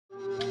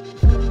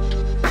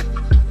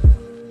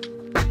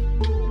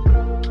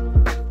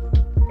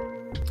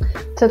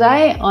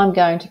Today I'm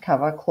going to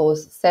cover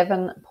clause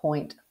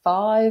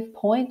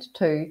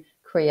 7.5.2,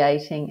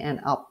 creating and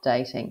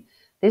updating.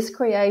 This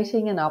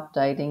creating and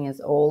updating is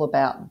all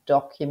about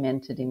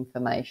documented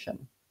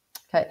information.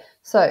 Okay,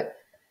 so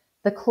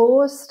the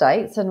clause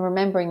states, and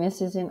remembering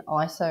this is in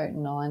ISO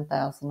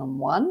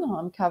 9001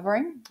 I'm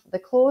covering, the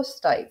clause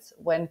states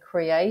when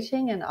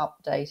creating and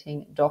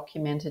updating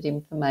documented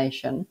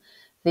information,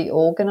 the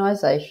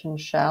organisation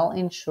shall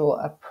ensure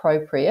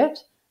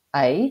appropriate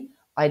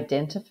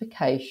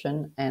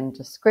identification and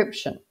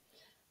description.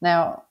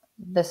 Now,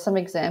 there's some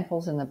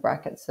examples in the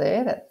brackets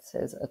there that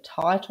says a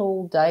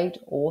title, date,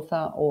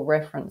 author, or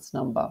reference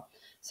number.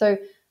 So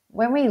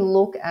when we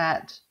look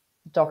at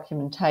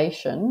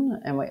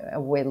documentation and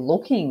we're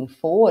looking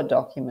for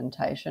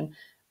documentation,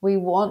 we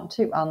want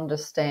to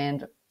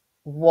understand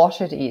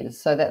what it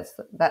is. So that's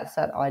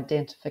that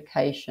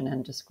identification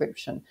and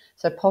description.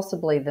 So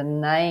possibly the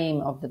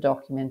name of the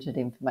documented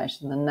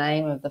information, the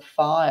name of the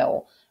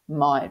file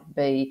might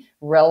be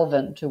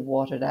relevant to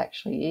what it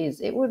actually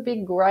is. It would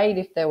be great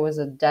if there was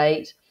a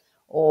date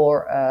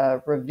or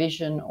a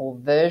revision or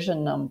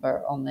version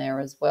number on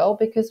there as well,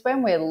 because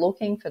when we're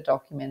looking for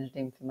documented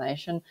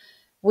information,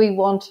 we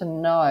want to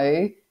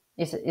know,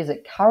 is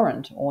it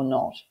current or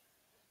not?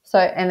 So,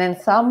 and then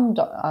some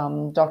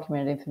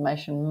documented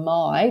information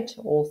might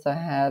also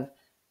have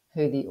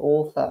who the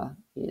author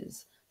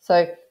is.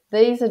 So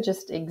these are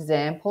just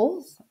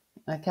examples,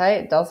 okay?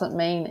 It doesn't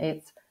mean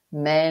it's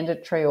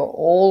mandatory or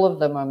all of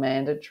them are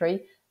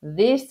mandatory.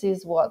 This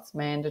is what's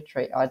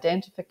mandatory: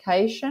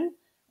 identification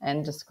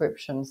and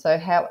description. So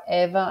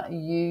however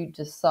you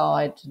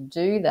decide to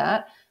do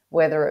that,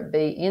 whether it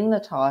be in the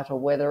title,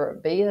 whether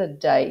it be the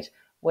date,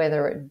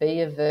 whether it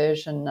be a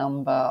version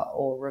number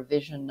or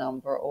revision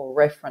number or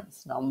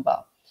reference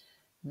number,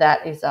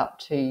 that is up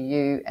to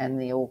you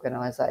and the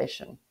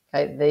organisation.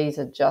 Okay, these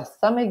are just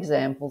some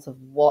examples of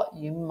what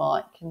you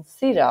might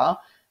consider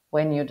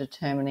when you're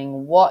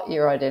determining what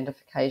your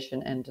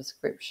identification and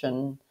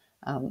description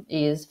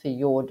is for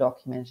your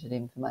documented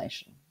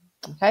information.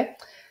 Okay,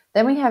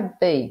 then we have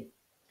B,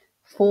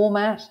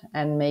 format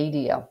and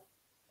media.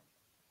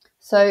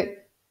 So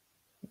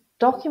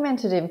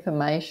documented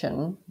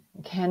information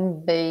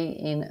can be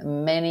in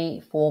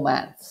many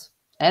formats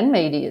and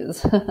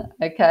medias.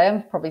 Okay,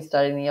 I'm probably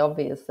stating the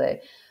obvious there.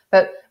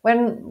 But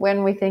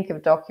when we think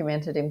of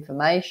documented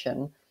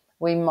information,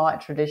 we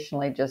might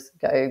traditionally just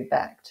go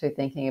back to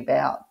thinking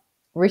about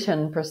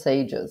written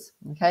procedures.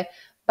 Okay,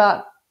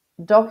 but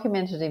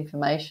documented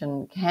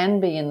information can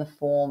be in the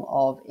form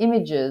of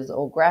images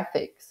or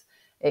graphics.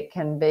 It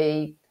can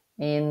be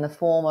in the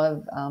form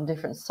of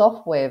different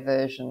software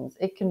versions.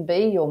 It can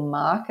be your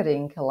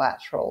marketing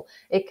collateral.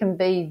 It can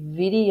be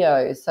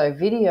videos, so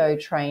video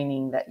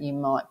training that you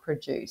might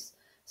produce.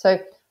 So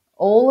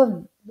all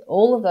of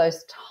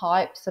those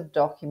types of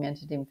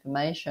documented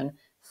information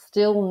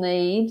still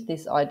need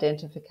this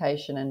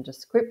identification and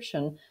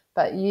description,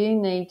 but you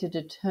need to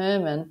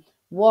determine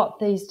what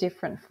these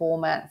different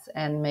formats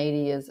and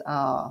medias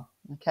are.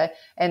 Okay,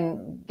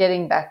 and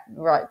getting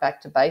right back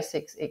to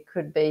basics, it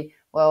could be,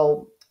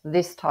 well,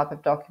 this type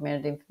of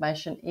documented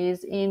information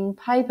is in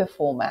paper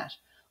format,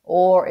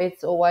 or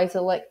it's always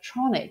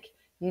electronic.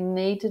 You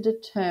need to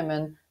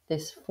determine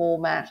this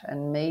format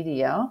and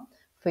media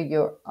for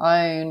your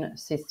own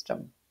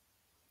system.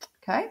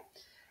 Okay,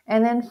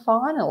 and then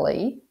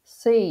finally,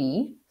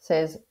 C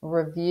says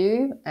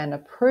review and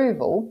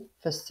approval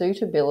for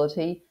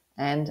suitability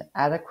and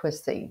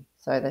adequacy.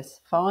 So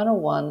this final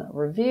one,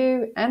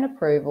 review and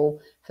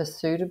approval for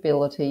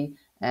suitability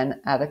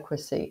and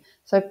adequacy.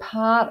 So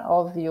part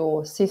of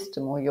your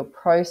system or your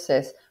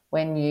process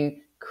when you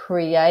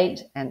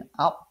create and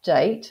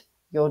update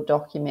your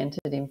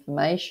documented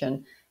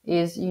information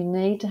is you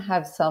need to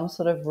have some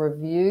sort of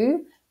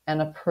review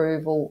and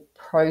approval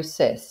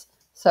process.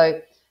 So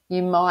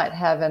you might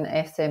have an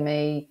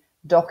SME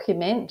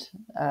document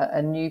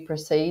a new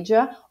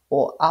procedure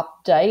or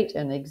update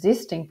an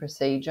existing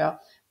procedure,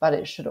 but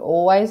it should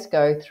always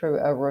go through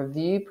a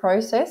review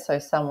process. So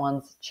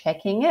someone's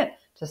checking it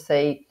to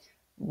see,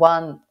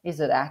 one, is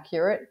it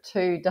accurate?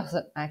 Two, does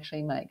it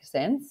actually make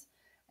sense?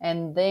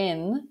 And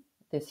then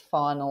this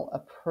final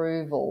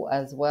approval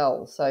as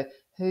well. So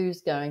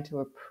who's going to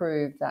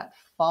approve that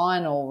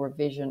final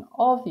revision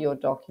of your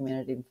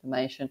documented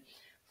information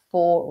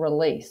for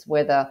release,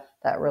 whether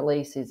that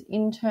release is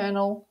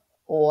internal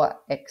or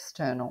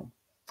external.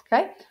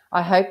 Okay,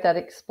 I hope that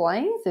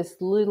explains this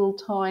little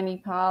tiny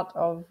part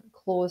of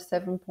clause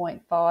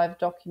 7.5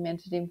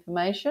 documented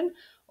information,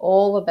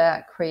 all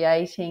about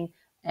creating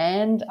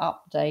and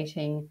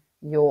updating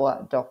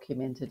your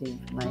documented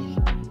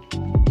information.